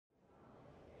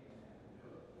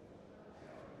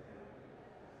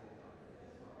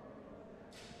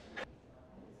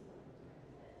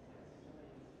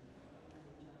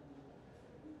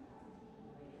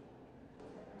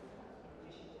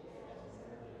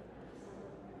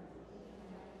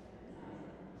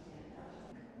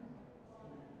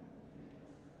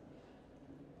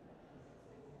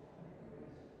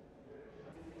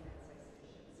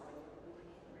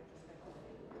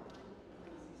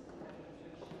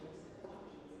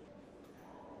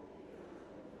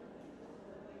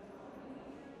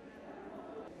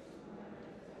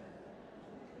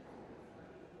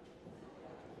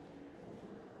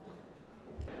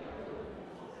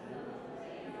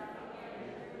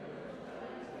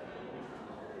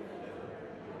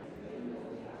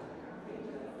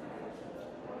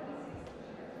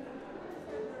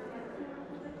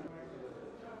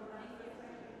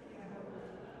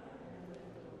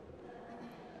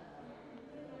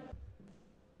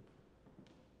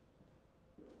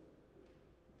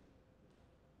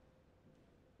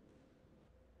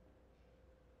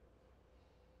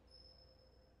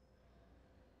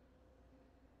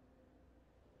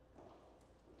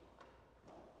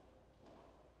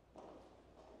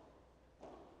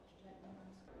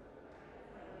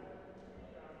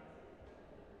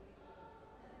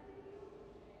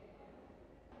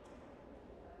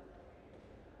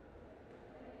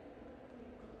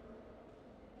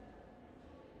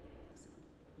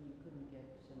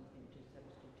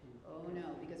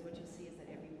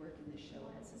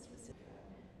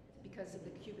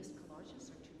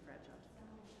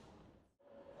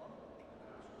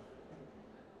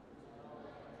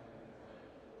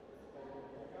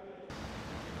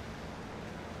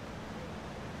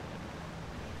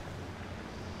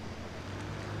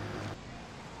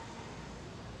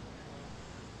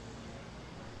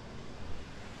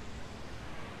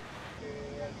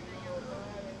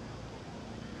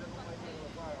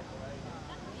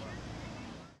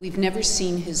We've never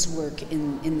seen his work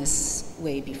in this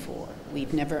way before.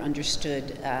 We've never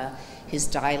understood his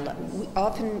dialogue.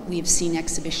 Often we've seen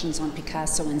exhibitions on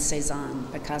Picasso and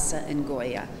Cézanne, Picasso and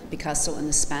Goya, Picasso and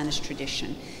the Spanish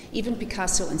tradition, even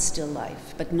Picasso and still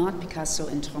life, but not Picasso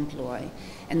and Trompe,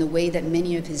 and the way that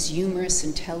many of his humorous,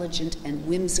 intelligent, and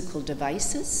whimsical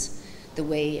devices, the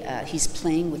way he's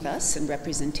playing with us and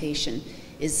representation,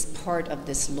 is part of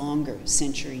this longer,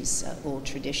 centuries-old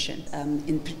tradition.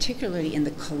 Particularly in the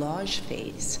collage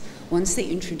phase, once they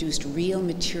introduced real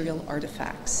material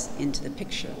artifacts into the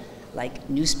picture, like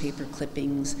newspaper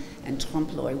clippings and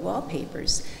trompe-l'oeil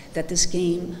wallpapers, that this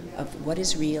game of what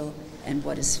is real and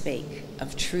what is fake,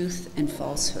 of truth and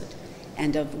falsehood,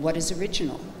 and of what is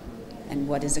original and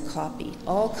what is a copy,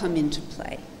 all come into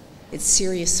play. It's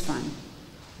serious fun.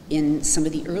 In some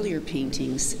of the earlier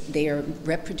paintings, they are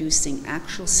reproducing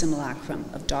actual simulacrum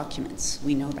of documents,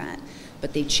 we know that,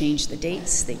 but they change the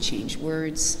dates, they change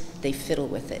words, they fiddle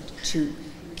with it to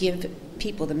give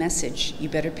people the message, you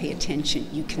better pay attention,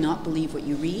 you cannot believe what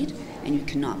you read, and you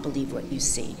cannot believe what you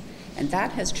see. And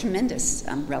that has tremendous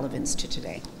relevance to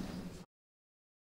today.